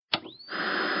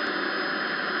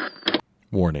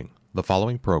Warning: the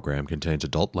following program contains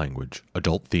adult language,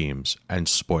 adult themes, and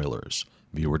spoilers.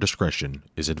 Viewer discretion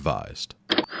is advised.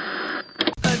 A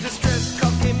distress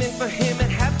call came in for him at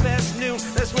noon.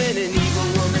 That's when an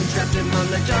evil woman trapped him on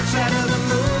the dark side of the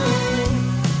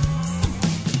moon.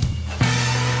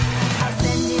 I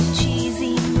send him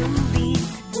cheesy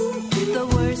movies, the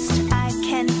worst I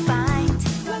can find.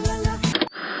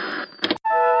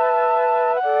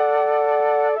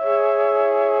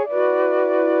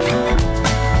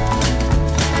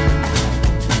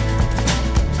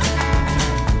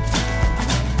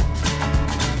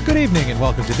 Good evening and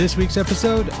welcome to this week's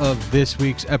episode of This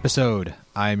Week's Episode.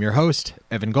 I am your host,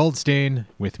 Evan Goldstein.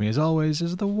 With me as always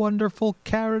is the wonderful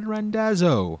Karen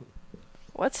Randazzo.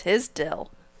 What's his dill?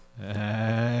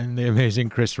 And the amazing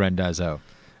Chris Randazzo.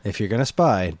 If you're going to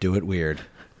spy, do it weird.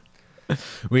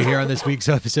 We here on this week's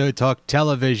episode talk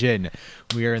television.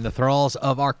 We are in the thralls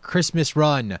of our Christmas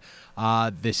run.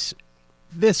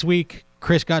 This week,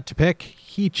 Chris got to pick.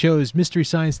 He chose Mystery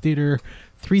Science Theater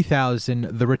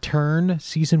 3000, The Return,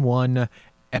 Season 1,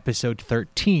 Episode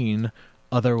 13,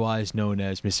 otherwise known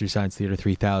as Mystery Science Theater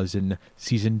 3000,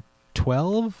 Season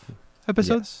 12,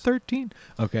 Episode 13?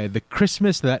 Okay, The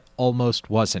Christmas That Almost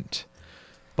Wasn't.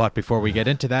 But before we get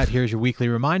into that, here's your weekly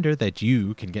reminder that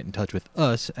you can get in touch with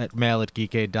us at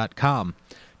mail@geekade.com.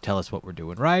 Tell us what we're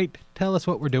doing right. Tell us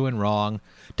what we're doing wrong.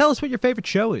 Tell us what your favorite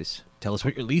show is. Tell us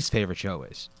what your least favorite show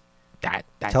is.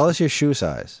 Tell us your shoe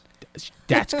size.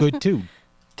 That's good, too.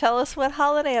 Tell us what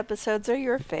holiday episodes are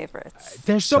your favorites.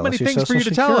 There's so Tell many us your things for you to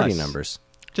Social tell Security us. numbers.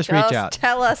 Just reach Just out.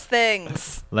 tell us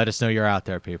things. Let us know you're out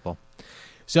there, people.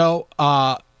 So,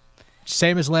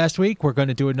 same as last week, we're going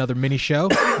to do another mini show,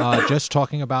 just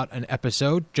talking about an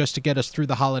episode, just to get us through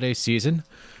the holiday season.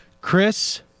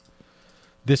 Chris,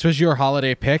 this was your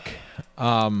holiday pick.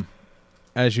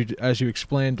 As you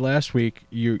explained last week,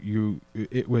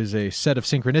 it was a set of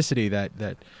synchronicity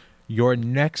that your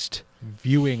next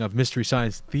viewing of Mystery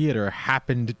Science Theater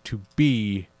happened to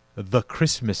be the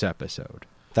Christmas episode.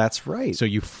 That's right. So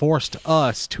you forced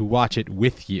us to watch it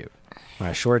with you.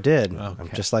 I sure did. Okay. I'm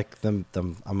just like them.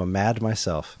 I'm a mad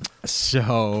myself.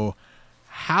 So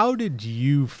how did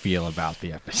you feel about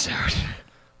the episode?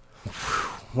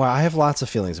 Well, I have lots of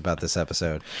feelings about this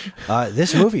episode.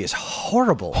 This movie is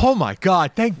horrible. Oh my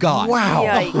God, thank God. Wow.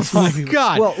 Yikes. Oh my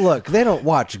God. Well, look, they don't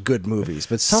watch good movies,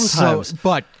 but sometimes.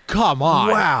 But come on.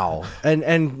 Wow.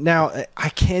 And now I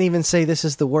can't even say this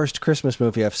is the worst Christmas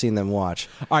movie I've seen them watch.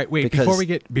 All right, wait, because-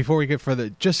 before we get further,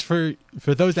 just for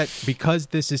those that, because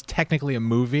this is technically a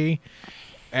movie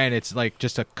and it's like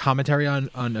just a commentary on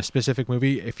a specific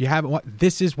movie, if you haven't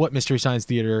this is what Mystery Science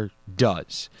Theater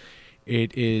does.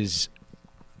 It is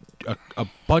a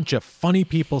bunch of funny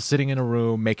people sitting in a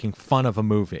room making fun of a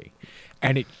movie,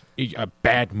 and a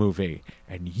bad movie,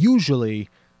 and usually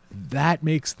that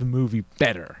makes the movie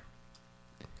better,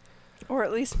 Or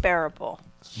at least bearable.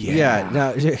 Yeah.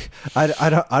 Now,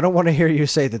 I don't want to hear you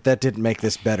say that didn't make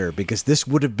this better, because this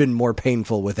would have been more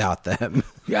painful without them.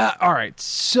 Yeah. All right.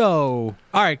 So,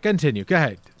 all right, continue. Go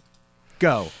ahead.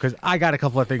 Go, because I got a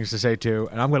couple of things to say too,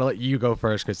 and I'm going to let you go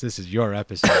first because this is your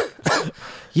episode.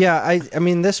 Yeah, I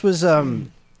mean, this was,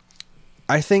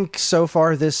 I think so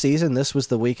far this season, this was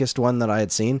the weakest one that I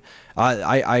had seen.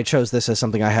 I chose this as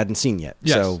something I hadn't seen yet,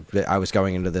 Yes. so I was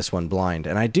going into this one blind.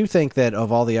 And I do think that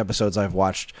of all the episodes I've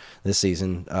watched this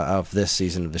season, of the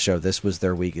show, this was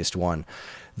their weakest one.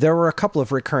 There were a couple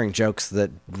of recurring jokes that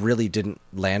really didn't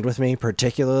land with me,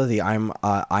 particularly the I'm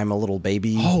a little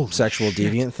baby Holy sexual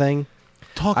shit. deviant thing.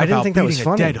 Talk I didn't about think that was beating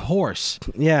funny. a dead horse.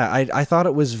 Yeah, I thought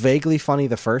it was vaguely funny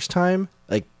the first time,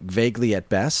 like vaguely at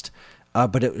best,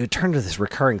 but it turned to this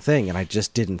recurring thing, and I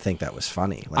just didn't think that was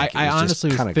funny. Like, I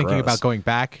honestly was kinda thinking gross. about going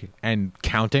back and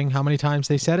counting how many times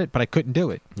they said it, but I couldn't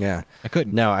do it. Yeah, I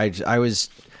couldn't. No, I was,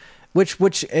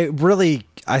 which it really,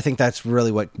 I think that's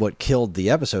really what killed the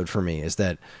episode for me, is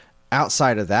that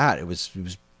outside of that, it was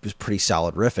pretty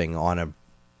solid riffing on a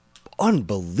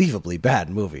unbelievably bad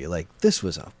movie. Like, this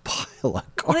was a pile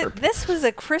of garbage. This was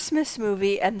a Christmas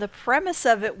movie, and the premise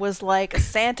of it was like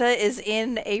Santa is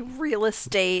in a real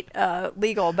estate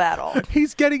legal battle.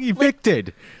 He's getting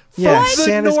evicted Yeah, from the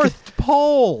Santa's North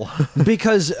Pole.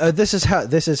 Because this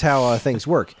is how things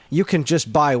work. You can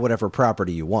just buy whatever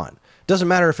property you want. Doesn't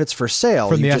matter if it's for sale.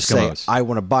 From you the just Eskimos. say, I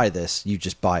want to buy this. You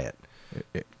just buy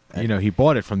it. You know, he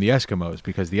bought it from the Eskimos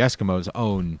because the Eskimos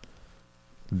own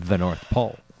the North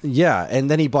Pole. Yeah, and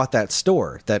then he bought that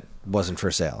store that wasn't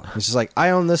for sale. He's just like, I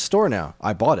own this store now.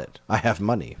 I bought it. I have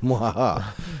money. Mwahaha.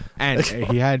 And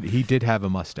he did have a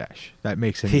mustache. That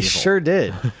makes him He evil. sure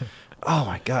did. Oh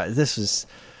my god, this was,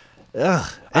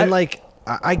 ugh. And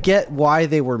I get why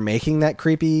they were making that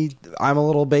creepy I'm a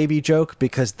little baby joke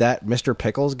because that Mr.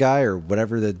 Pickles guy or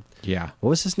whatever what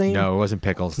was his name? No, it wasn't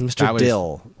Pickles. Mr. That was-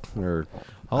 Dill or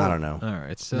I don't know. All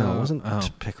right, so No, it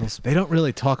wasn't Pickles. They don't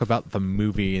really talk about the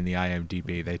movie in the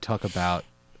IMDb. They talk about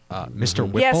Mr.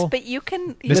 Whipple. Yes, but you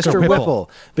can. Mr. Mr. Whipple.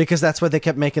 Whipple, because that's what they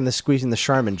kept making the squeezing the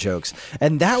Charmin jokes,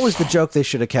 and that was the joke they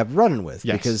should have kept running with.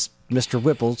 Yes. Because Mr.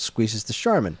 Whipple squeezes the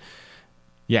Charmin.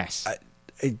 Yes,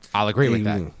 I'll agree with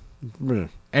that.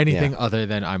 Anything Yeah. other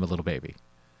than I'm a little baby.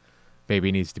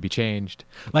 Baby needs to be changed.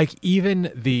 Like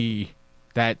even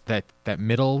that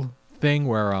middle thing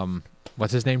where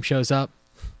what's his name shows up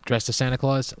dressed as Santa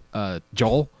Claus,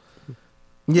 Joel,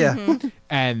 Yeah,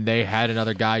 and they had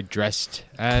another guy dressed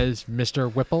as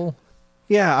Mr. Whipple.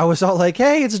 yeah. I was all like,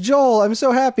 "Hey, it's Joel! I'm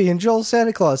so happy!" And Joel's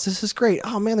Santa Claus. This is great.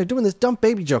 Oh man, they're doing this dumb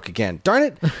baby joke again. Darn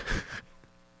it!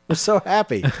 I'm so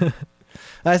happy.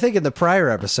 I think in the prior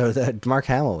episode that Mark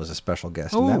Hamill was a special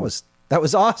guest, and Ooh. that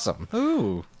was awesome.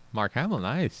 Ooh, Mark Hamill,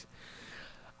 nice.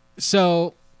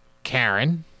 So,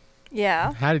 Karen,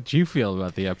 Yeah. how did you feel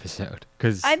about the episode?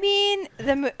 Because I mean,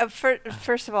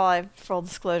 first of all, full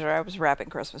disclosure, I was wrapping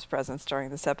Christmas presents during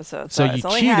this episode. so I you was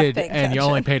only half cheated paying and you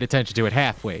only attention. paid attention to it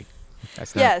halfway.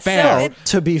 That's not Yeah, so fair. Well, it-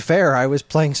 to be fair, I was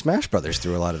playing Smash Brothers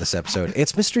through a lot of this episode.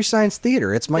 It's Mystery Science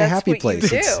Theater. It's my That's happy what you place.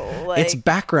 do, It's like-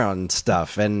 background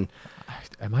stuff, and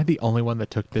Am I the only one that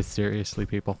took this seriously,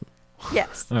 people?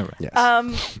 Yes. All right.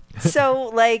 yes. So,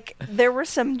 like, there were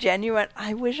some genuine.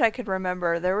 I wish I could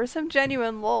remember. There were some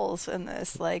genuine lulls in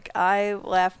this. Like, I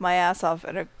laughed my ass off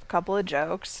at a couple of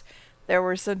jokes. There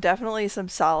were definitely some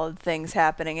solid things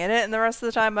happening in it, and the rest of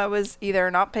the time I was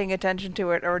either not paying attention to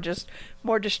it or just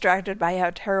more distracted by how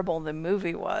terrible the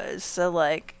movie was. So,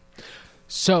 like,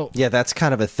 So, Yeah, that's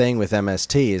kind of a thing with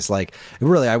MST. Is like,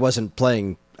 really, I wasn't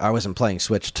playing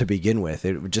Switch to begin with.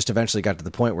 It just eventually got to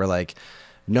the point where, like,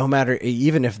 no matter,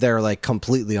 even if they're like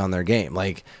completely on their game,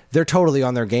 like they're totally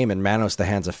on their game in Manos: The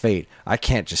Hands of Fate, I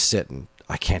can't just sit and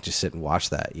watch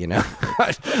that. You know,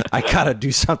 I gotta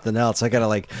do something else. I gotta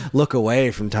like look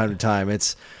away from time to time.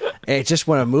 It's just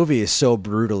when a movie is so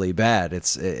brutally bad.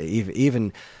 It's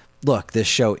even. Look, this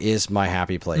show is my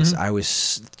happy place. I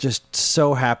was just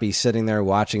so happy sitting there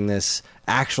watching this,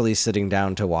 actually sitting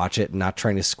down to watch it, and not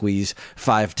trying to squeeze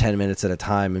 5-10 minutes at a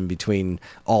time in between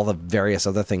all the various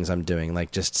other things I'm doing. Like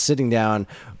just sitting down,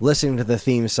 listening to the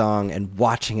theme song, and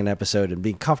watching an episode, and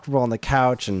being comfortable on the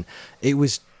couch, and it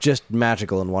was just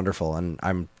magical and wonderful. And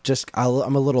I'm a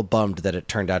little bummed that it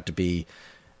turned out to be.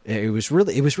 It was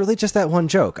really just that one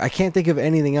joke. I can't think of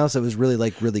anything else that was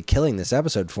really killing this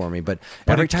episode for me. But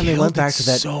every it time they went killed back it to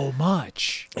that, so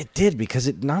much. it did, because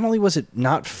it not only was it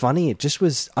not funny, it just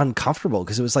was uncomfortable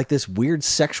because it was like this weird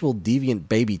sexual deviant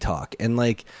baby talk, and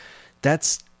like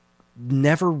that's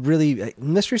never really.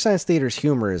 Mystery Science Theater's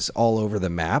humor is all over the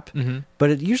map,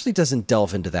 but it usually doesn't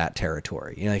delve into that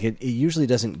territory. You know, like it usually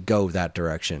doesn't go that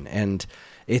direction, and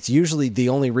it's usually the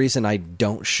only reason I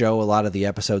don't show a lot of the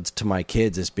episodes to my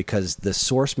kids is because the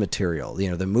source material, you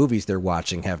know, the movies they're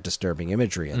watching have disturbing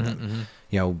imagery in them.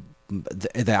 You know,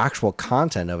 the actual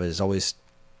content of it is always.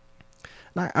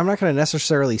 I'm not going to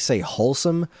necessarily say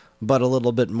wholesome, but a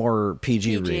little bit more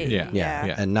PG rated.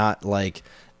 Yeah. And not like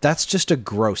that's just a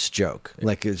gross joke.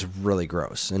 Like it's really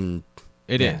gross, and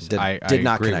It is. did I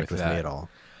not agree connect with me that. at all.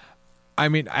 I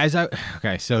mean,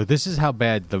 okay, so this is how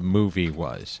bad the movie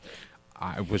was.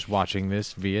 I was watching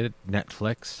this via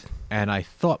Netflix, and I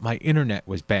thought my internet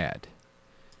was bad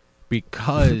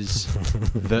because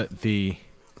the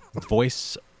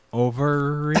voice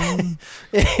overing.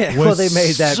 Well, they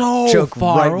made that so joke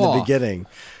far right in the off. beginning.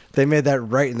 They made that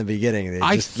right in the beginning. They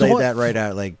I just laid thought- that right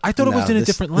out. Like I thought it was no, in a this-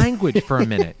 different language for a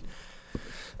minute.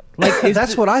 Like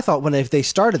That's what I thought if they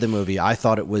started the movie. I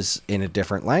thought it was in a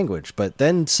different language, but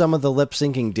then some of the lip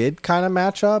syncing did kind of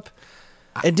match up.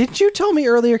 And didn't you tell me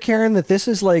earlier, Karen, that this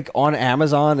is like on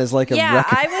Amazon as like a yeah,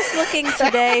 I was looking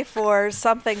today for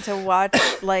something to watch,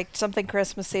 like something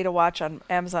Christmassy to watch on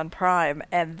Amazon Prime,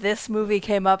 and this movie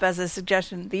came up as a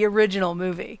suggestion, the original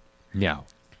movie, No.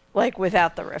 like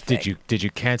without the riffing. Did you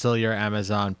cancel your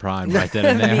Amazon Prime right then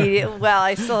and there? Immediate- well,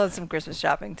 I still have some Christmas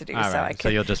shopping to do, All so right, I so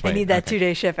could. you'll just I wait. need that Okay.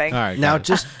 2-day shipping. All right. Now, got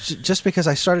it. just because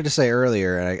I started to say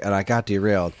earlier and I got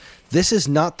derailed, this is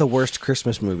not the worst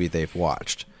Christmas movie they've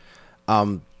watched.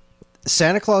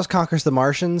 Santa Claus Conquers the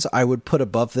Martians, I would put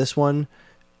above this one.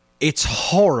 It's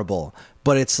horrible,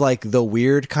 but it's like the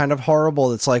weird kind of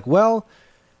horrible. It's like, well,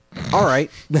 all right.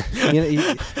 If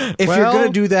you're Well- going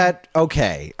to do that,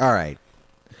 okay, all right.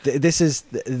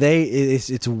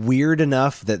 It's weird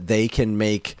enough that they can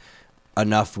make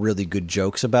enough really good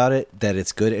jokes about it that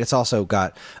it's good. It's also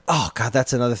got, oh God,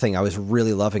 that's another thing I was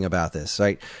really loving about this,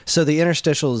 right? So the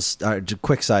interstitials,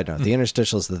 quick side note, the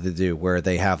interstitials that they do where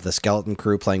they have the skeleton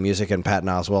crew playing music and Patton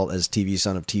Oswalt as TV's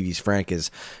son of TV's Frank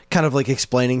is kind of like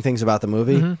explaining things about the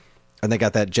movie. And they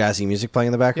got that jazzy music playing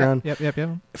in the background. Yep.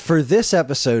 For this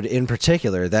episode in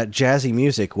particular, that jazzy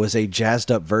music was a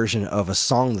jazzed up version of a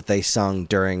song that they sung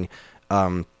during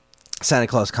Santa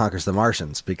Claus Conquers the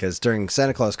Martians, because during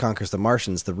Santa Claus Conquers the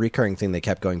Martians, the recurring thing they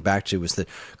kept going back to was that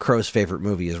Crow's favorite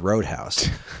movie is Roadhouse.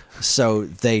 So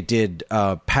they did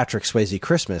Patrick Swayze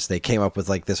Christmas. They came up with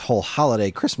like this whole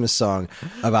holiday Christmas song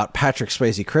about Patrick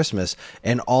Swayze Christmas,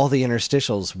 and all the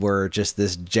interstitials were just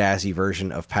this jazzy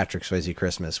version of Patrick Swayze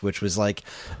Christmas, which was like,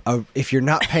 if you're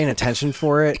not paying attention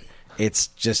for it, it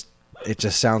just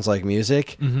sounds like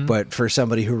music. But for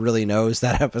somebody who really knows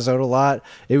that episode a lot,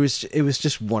 it was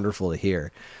just wonderful to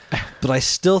hear. But I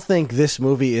still think this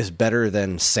movie is better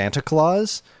than Santa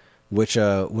Claus, which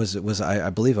was I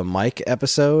believe a Mike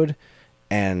episode.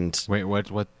 And Wait,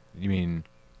 what you mean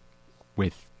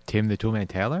with Tim the Toolman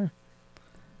Taylor?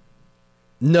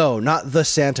 no, not the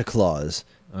Santa Claus.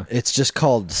 It's just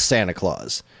called Santa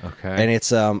Claus. Okay. And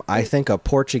it's I think a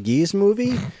Portuguese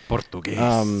movie.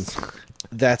 Portuguese.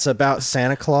 That's about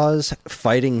Santa Claus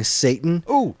fighting Satan.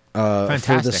 Ooh, for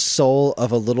fantastic. the soul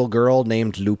of a little girl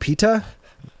named Lupita.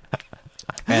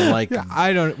 And like,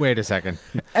 I don't. Wait a second.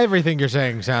 Everything you're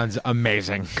saying sounds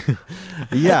amazing.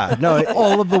 yeah, no,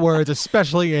 All of the words,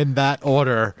 especially in that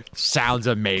order, sounds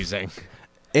amazing.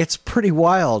 it's pretty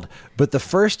wild. But the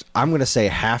first, I'm going to say,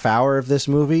 half hour of this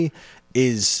movie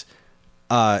is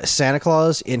Santa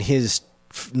Claus in his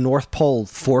North Pole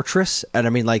fortress, and I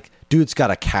mean, like, dude's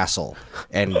got a castle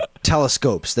and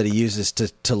telescopes that he uses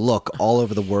to look all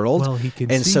over the world. Well, he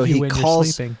can and see so you he when you're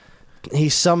calls. sleeping. He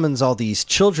summons all these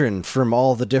children from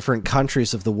all the different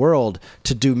countries of the world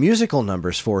to do musical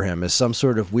numbers for him as some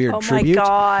sort of weird Oh my tribute.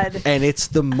 God. And it's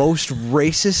the most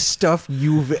racist stuff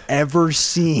you've ever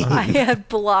seen. I had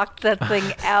blocked that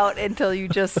thing out until you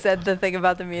just said the thing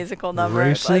about the musical number.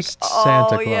 It's like, Racist oh,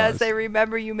 Santa yes, Claus. I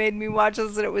remember you made me watch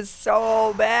this and it was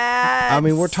so bad. I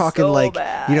mean, we're talking so like,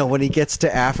 bad. you know, when he gets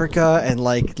to Africa and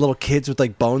like little kids with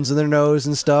like bones in their nose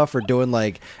and stuff are doing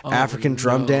like African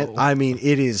drum dance. I mean,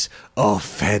 it is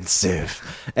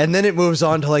offensive. And then it moves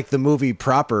on to like the movie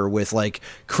proper with like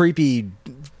creepy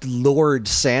Lord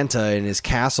Santa in his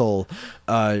castle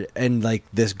and like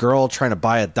this girl trying to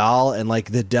buy a doll, and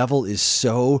like the devil is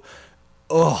so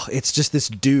it's just this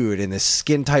dude in this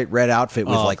skin tight red outfit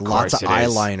with like lots of course it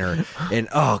is. eyeliner and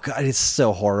oh God, it's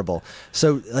so horrible.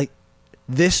 So like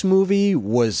this movie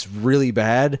was really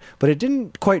bad, but it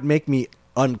didn't quite make me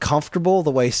uncomfortable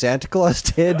the way Santa Claus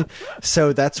did.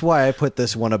 So that's why I put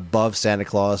this one above Santa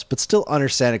Claus, but still under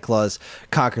Santa Claus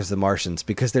Conquers the Martians,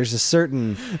 because there's a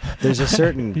certain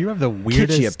You have the kitschy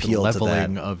weirdest appeal to that.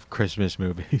 leveling of Christmas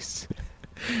movies.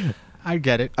 I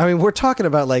get it. I mean, we're talking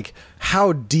about like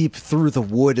how deep through the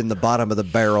wood in the bottom of the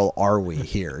barrel are we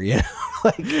here? You know,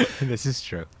 like This is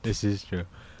true. This is true.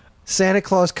 Santa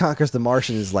Claus Conquers the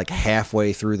Martian is like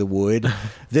halfway through the wood.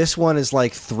 This one is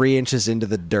like 3 inches into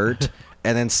the dirt,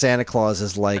 and then Santa Claus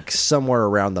is like somewhere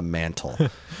around the mantle.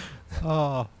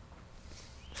 Oh,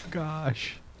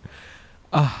 gosh.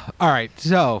 All right.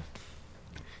 So,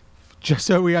 just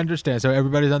so we understand, so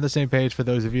everybody's on the same page for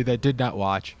those of you that did not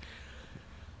watch,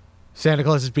 Santa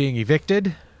Claus is being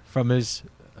evicted from his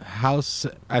house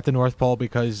at the North Pole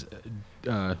because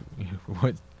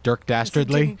Dirk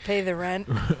Dastardly. Didn't pay the rent.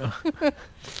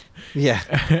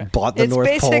 Yeah, bought the It's North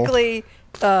Pole. basically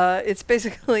it's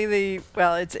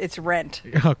rent.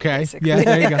 Okay. Basically. Yeah,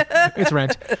 there you go. It's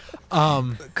rent.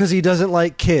 Because he doesn't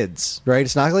like kids, right?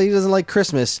 It's not like he doesn't like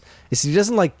Christmas. It's he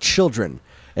doesn't like children.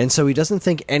 And so he doesn't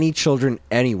think any children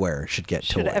anywhere should get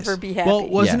Should toys. ever be happy. Well,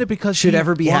 wasn't Yeah. it because Should he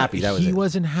ever be happy, that was he it.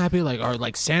 wasn't happy, like, or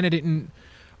like Santa didn't.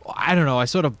 I don't know. I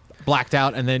sort of blacked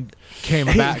out and then came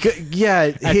back.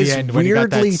 Yeah, his the end when he got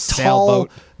that weirdly tall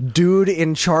sailboat. dude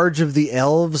in charge of the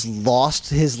elves lost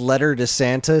his letter to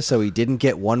Santa, so he didn't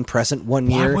get one present one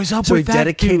What year. was up so with he that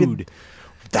dedicated. dude?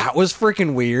 That was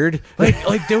freaking weird.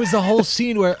 Like there was the whole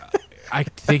scene where I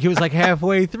think it was like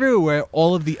halfway through where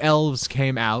all of the elves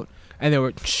came out and they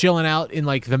were chilling out in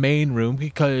like the main room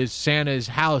because Santa's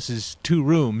house is 2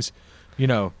 rooms, you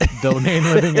know, the main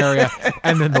living area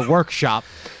and then the workshop.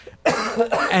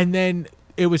 And then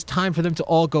it was time for them to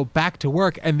all go back to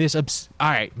work, and this all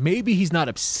right, maybe he's not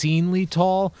obscenely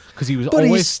tall because he was But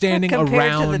always he's- standing compared to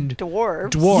around the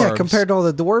dwarves. Yeah, compared to all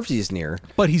the dwarves he's near.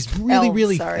 but he's really, Elves,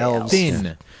 really sorry, elves.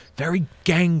 thin, very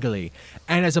gangly.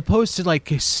 And as opposed to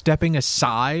like stepping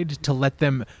aside to let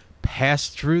them pass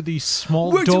through the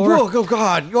small Wait, door. oh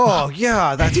God! Oh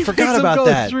yeah, that's He forgot makes them about go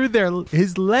that. through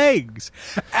his legs.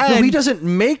 No, And he doesn't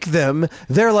make them.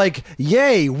 They're like,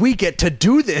 "Yay, we get to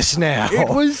do this now!" It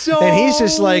was so and he's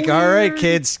just like, "All right, weird.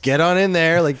 kids, get on in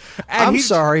there." Like, And I'm he's-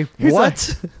 sorry, he's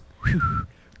what?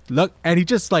 look, and he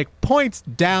just like points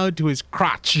down to his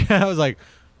crotch. And I was like,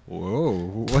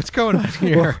 "Whoa, what's going on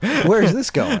here?" Where's this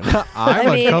going? I'm I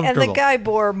mean, and uncomfortable. the guy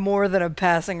bore more than a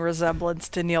passing resemblance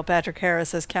to Neil Patrick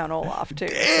Harris as Count Olaf, too.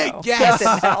 So Yes. that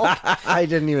didn't help. I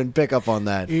didn't even pick up on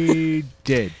that. He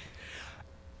did.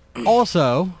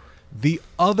 Also, the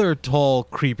other tall,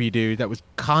 creepy dude that was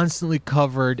constantly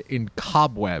covered in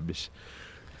cobwebs.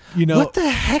 You know, What the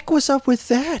heck was up with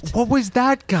that? what was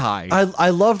that guy? I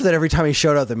loved that every time he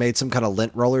showed up, they made some kind of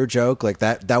lint roller joke. Like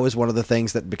that was one of the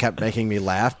things that kept making me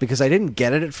laugh because I didn't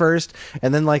get it at first,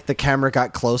 and then like the camera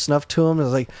got close enough to him, and I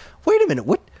was like, "Wait a minute,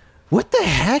 what the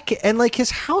heck?" And like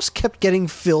his house kept getting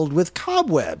filled with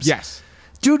cobwebs. Yes.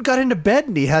 Dude got into bed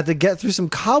and he had to get through some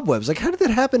cobwebs. Like, how did that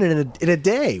happen in a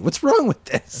day? What's wrong with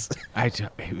this?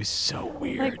 It was so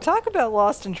weird. Like, talk about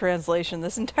lost in translation.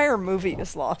 This entire movie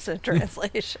is lost in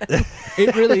translation.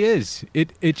 It really is.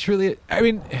 It truly. I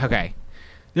mean, okay.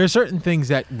 There are certain things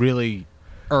that really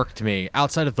irked me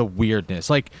outside of the weirdness.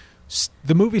 Like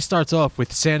the movie starts off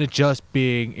with Santa just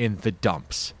being in the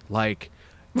dumps. Like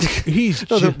he's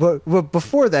But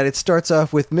before that, it starts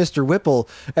off with Mr. Whipple,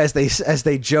 as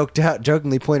they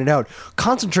jokingly pointed out,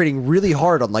 concentrating really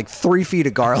hard on like 3 feet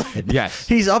of garland. Yes.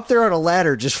 He's up there on a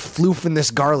ladder just floofing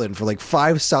this garland for like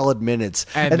 5 solid minutes.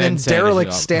 And And then then Santa's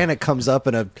derelict up. Stana comes up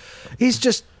he's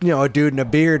just, a dude in a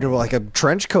beard and like a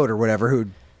trench coat or whatever who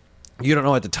you don't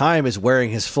know at the time is wearing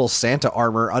his full Santa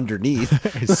armor underneath.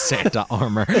 his Santa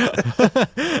armor.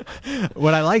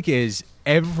 What I like is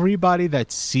everybody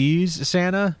that sees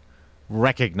Santa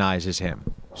recognizes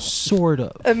him. Sort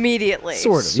of. Immediately.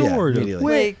 Sort of. Yeah, Sort of.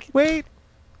 immediately. Wait.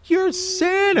 You're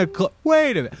Santa Claus.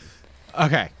 Wait a minute.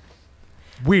 Okay.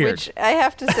 Weird. Which I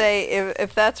have to say,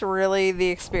 if that's really the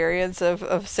experience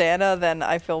of Santa, then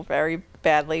I feel very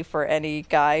badly for any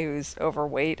guy who's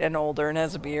overweight and older and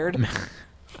has a beard.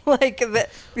 Like, that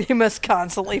he must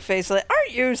constantly face like,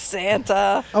 aren't you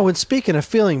Santa? Oh, and speaking of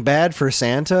feeling bad for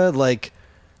Santa, like,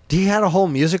 he had a whole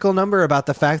musical number about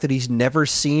the fact that he's never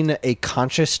seen a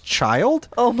conscious child.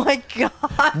 Oh my god,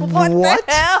 what What?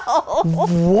 the hell?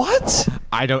 What?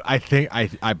 I think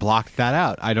I blocked that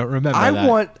out. I don't remember I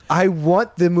that.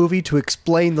 want the movie to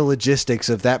explain the logistics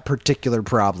of that particular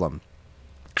problem.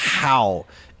 How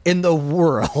in the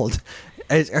world?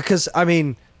 Because I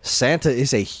mean, Santa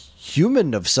is a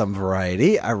human of some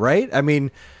variety, right? I mean,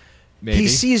 Maybe. he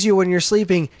sees you when you're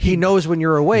sleeping. He knows when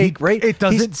you're awake, right? It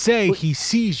doesn't He's- say he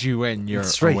sees you and you're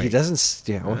That's right. He awake. doesn't.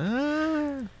 See?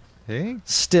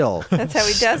 Still. That's how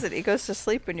he does it. He goes to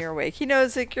sleep when you're awake. He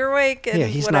knows that you're awake and Yeah,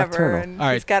 he's whatever. nocturnal. And All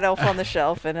right. he's got Elf on the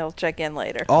shelf, and he'll check in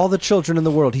later. All the children in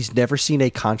the world, he's never seen a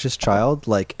conscious child,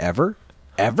 like ever?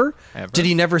 Ever? Did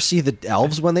he never see the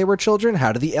elves when they were children?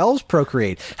 How did the elves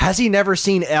procreate? Has he never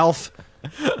seen Elf?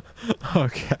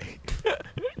 Okay.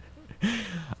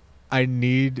 I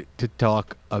need to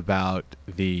talk about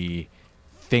the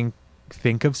think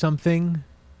of something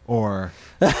or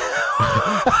What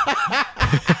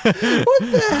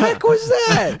the heck was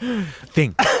that?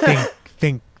 think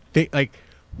like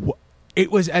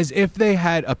it was as if they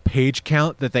had a page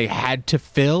count that they had to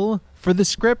fill for the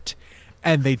script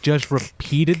and they just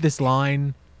repeated this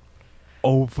line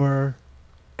over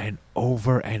and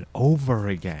over and over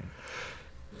again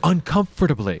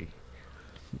uncomfortably.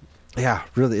 Yeah,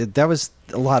 really, that was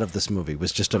a lot of this movie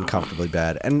was just uncomfortably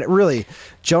bad. And really,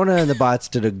 Jonah and the Bots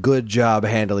did a good job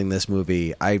handling this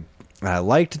movie. I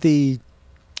liked the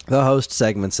host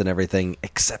segments and everything,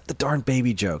 except the darn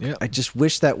baby joke. Yeah. I just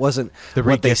wish that wasn't The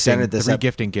what they centered this up.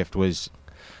 regifting gift was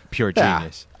pure Yeah.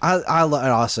 genius. I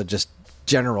also just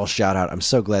general shout out. I'm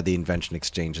so glad the Invention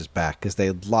Exchange is back because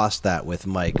they lost that with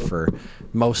Mike for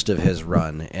most of his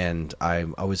run, and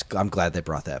I'm glad they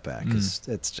brought that back because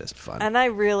it's just fun. And I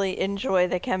really enjoy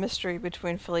the chemistry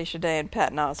between Felicia Day and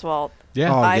Patton Oswalt.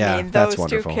 Yeah. Oh, I yeah, mean, that's those two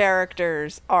wonderful.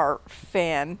 characters are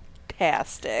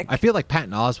fantastic. I feel like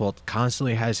Patton Oswalt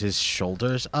constantly has his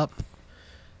shoulders up,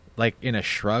 like in a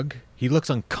shrug. He looks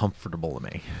uncomfortable to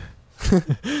me.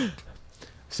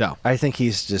 So I think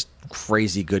he's just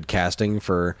crazy good casting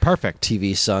for Perfect.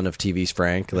 TV son of TV's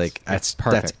Frank. Like that's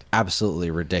perfect.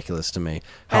 absolutely ridiculous to me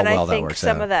how and well I that think works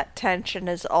some out. of that tension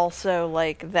is also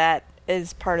like that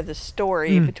is part of the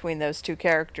story between those two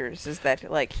characters, is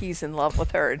that like he's in love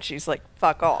with her and she's like,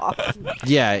 fuck off.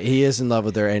 Yeah, he is in love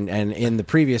with her, and in the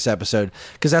previous episode,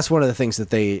 because that's one of the things that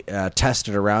they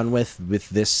tested around with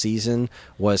this season,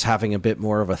 was having a bit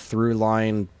more of a through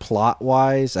line plot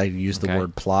wise. I use the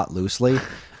word plot loosely,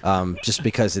 just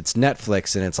because it's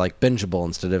Netflix and it's like bingeable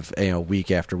instead of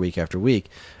week after week after week.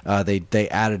 They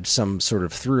added some sort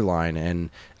of through line, and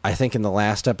I think in the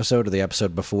last episode or the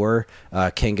episode before,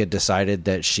 Kinga decided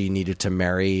that she needed to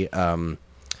marry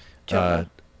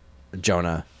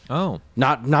Jonah. Oh,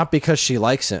 Not because she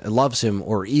loves him,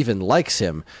 or even likes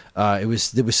him. There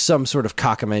was some sort of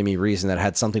cockamamie reason that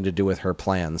had something to do with her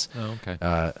plans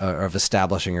of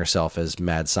establishing herself as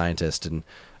mad scientist. And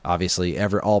obviously,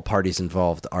 all parties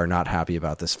involved are not happy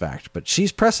about this fact. But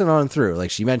she's pressing on through.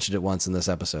 Like, she mentioned it once in this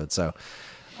episode. So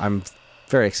I'm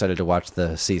very excited to watch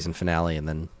the season finale and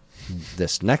then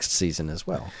this next season as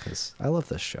well, because I love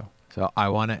this show. so I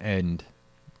want to end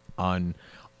on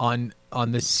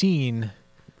the scene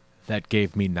that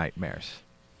gave me nightmares.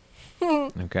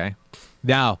 Okay.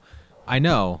 Now, I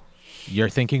know you're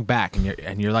thinking back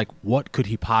and you're like, what could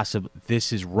he possibly?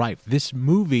 This is rife. This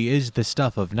movie is the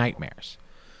stuff of nightmares.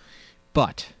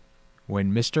 But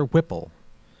when Mr. Whipple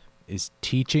is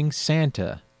teaching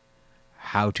Santa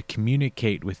how to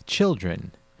communicate with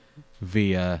children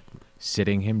via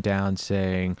sitting him down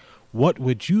saying, "What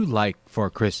would you like for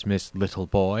Christmas, little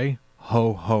boy?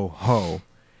 Ho, ho, ho."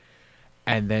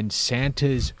 And then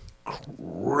Santa's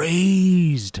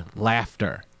crazed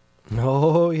laughter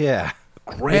Oh, yeah.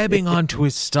 grabbing onto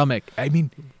his stomach. I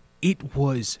mean, it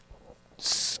was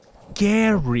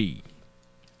scary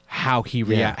how he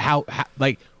reacted. How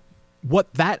like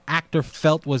what that actor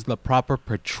felt was the proper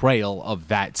portrayal of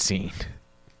that scene.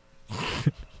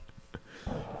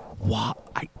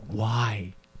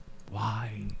 Why?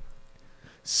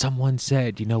 Someone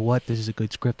said, "You know what? This is a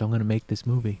good script. I'm going to make this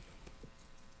movie."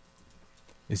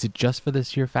 Is it just for the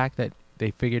sheer fact that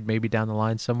they figured maybe down the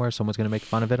line somewhere someone's going to make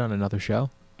fun of it on another show?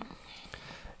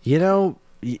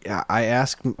 I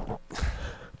ask,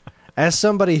 as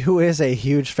somebody who is a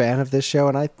huge fan of this show,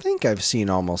 and I think I've seen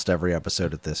almost every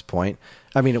episode at this point.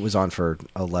 I mean, it was on for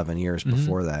 11 years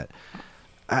before that.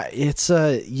 It's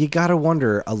you got to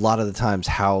wonder a lot of the times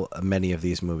how many of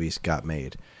these movies got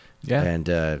made. Yeah.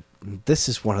 And this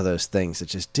is one of those things that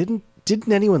just didn't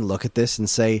anyone look at this and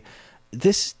say,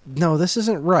 this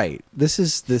isn't right. This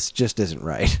just isn't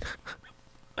right.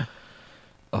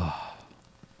 All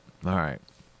right.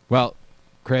 Well,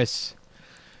 Chris,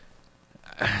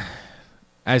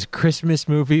 as Christmas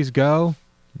movies go,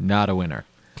 not a winner.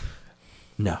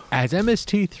 No. As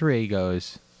MST3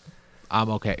 goes, I'm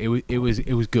okay. It was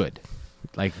good.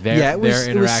 Like their Yeah, it was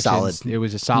interactions, solid. it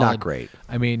was a solid. Not great.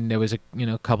 I mean, there was a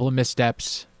couple of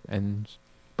missteps,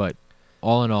 but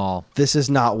all in all, This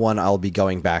is not one I'll be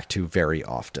going back to very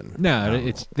often.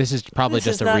 no. This is probably This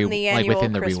just is not in like the annual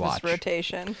within the Christmas rewatch.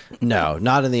 rotation. No,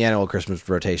 not in the annual Christmas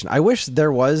rotation. I wish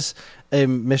there was a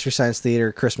Mystery Science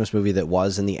Theater Christmas movie that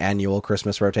was in the annual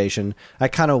Christmas rotation. I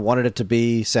kind of wanted it to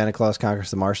be Santa Claus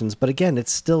Conquers the Martians, but again,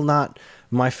 it's still not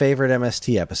my favorite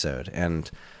MST episode.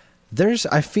 And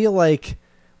I feel like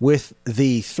with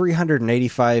the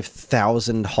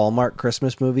 385,000 Hallmark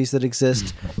Christmas movies that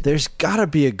exist, there's got to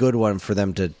be a good one for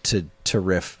them to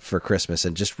riff for Christmas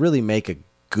and just really make a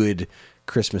good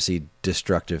Christmassy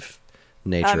destructive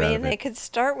nature I out mean, of they it. could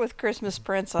start with Christmas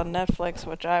Prince on Netflix,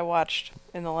 which I watched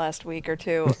in the last week or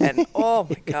two, and oh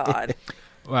my god,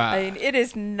 Wow. I mean, it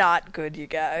is not good, you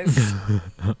guys.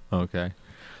 Okay.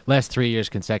 Last 3 years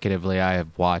consecutively, I have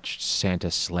watched Santa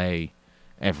Slay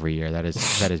every year. That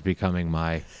is becoming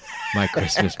my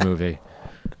Christmas movie.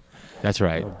 That's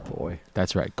right. Boy.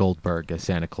 That's right. Goldberg as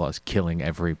Santa Claus killing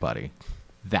everybody.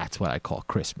 That's what I call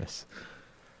Christmas.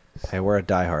 Hey, we're a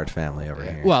diehard family over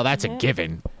here. Well, that's a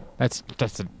given. That's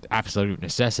an absolute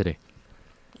necessity.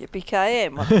 Yippee-ki-yay,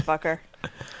 motherfucker.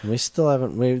 We still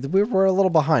haven't. We were a little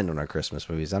behind on our Christmas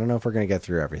movies. I don't know if we're going to get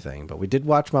through everything, but we did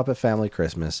watch Muppet Family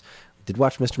Christmas. We did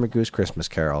watch Mr. Magoo's Christmas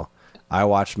Carol. I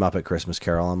watched Muppet Christmas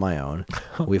Carol on my own.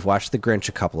 We've watched The Grinch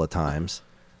a couple of times.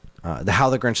 How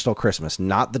the Grinch Stole Christmas,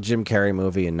 not the Jim Carrey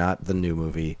movie and not the new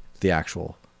movie, the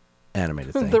actual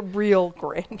animated thing. The real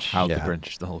Grinch. How the Yeah.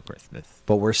 Grinch the whole Christmas.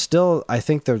 But we're still. I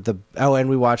think and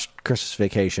we watched Christmas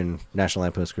Vacation, National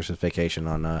Lampoon's Christmas Vacation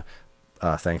on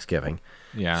Thanksgiving.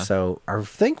 Yeah. So I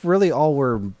think really all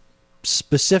we're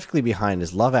specifically behind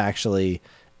is Love Actually,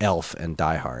 Elf, and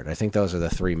Die Hard. I think those are the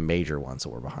three major ones that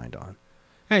we're behind on.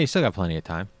 Hey, you still got plenty of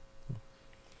time.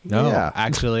 No, Yeah.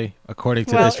 actually, according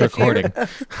to Well, this if you- recording,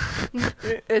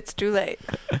 It's too late.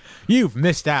 you've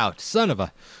missed out, son of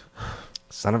a.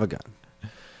 Son of a gun.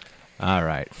 All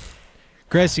right.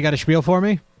 Chris, you got a spiel for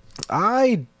me?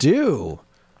 I do.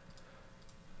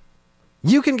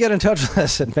 You can get in touch with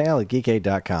us at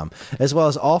mail@geekade.com, as well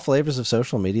as all flavors of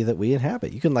social media that we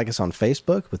inhabit. You can like us on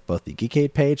Facebook with both the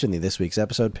Geekade page and the This Week's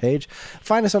Episode page.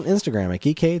 Find us on Instagram at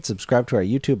Geekade. Subscribe to our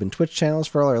YouTube and Twitch channels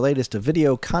for all our latest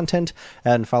video content,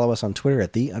 and follow us on Twitter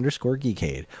at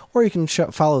 _Geekade. Or you can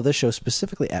follow this show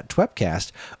specifically at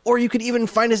Twepcast, or you could even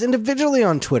find us individually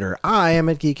on Twitter. I am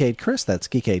at Geekade Chris. That's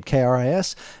Geekade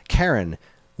KRIS. Karen,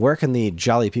 where can the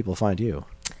jolly people find you?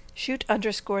 Shoot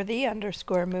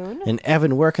 _the_moon. And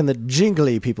Evan, where can the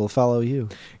jingly people follow you?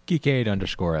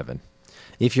 Geekade_Evan.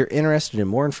 If you're interested in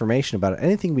more information about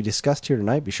anything we discussed here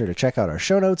tonight, be sure to check out our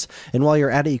show notes. And while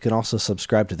you're at it, you can also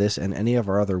subscribe to this and any of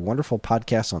our other wonderful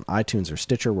podcasts on iTunes or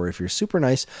Stitcher, where if you're super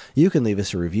nice, you can leave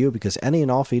us a review, because any and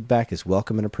all feedback is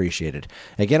welcome and appreciated.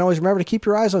 Again, always remember to keep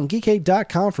your eyes on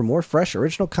Geekade.com for more fresh,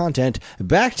 original content.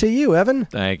 Back to you, Evan.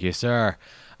 Thank you, sir.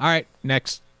 All right,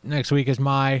 next week is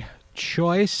my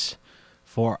choice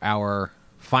for our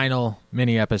final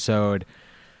mini episode.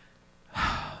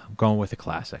 I'm going with a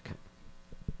classic,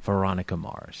 Veronica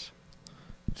Mars,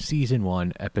 season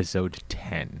 1, episode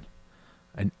 10,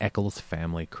 An Eccles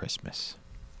Family Christmas.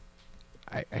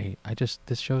 I just,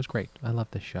 this show is great. I love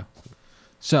this show.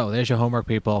 So there's your homework,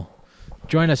 people.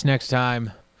 Join us next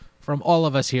time. From all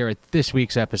of us here at this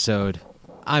week's episode,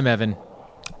 I'm Evan.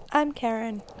 I'm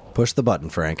Karen. Push the button,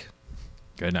 Frank.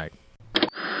 Good night.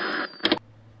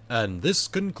 And this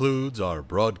concludes our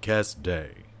broadcast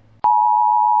day.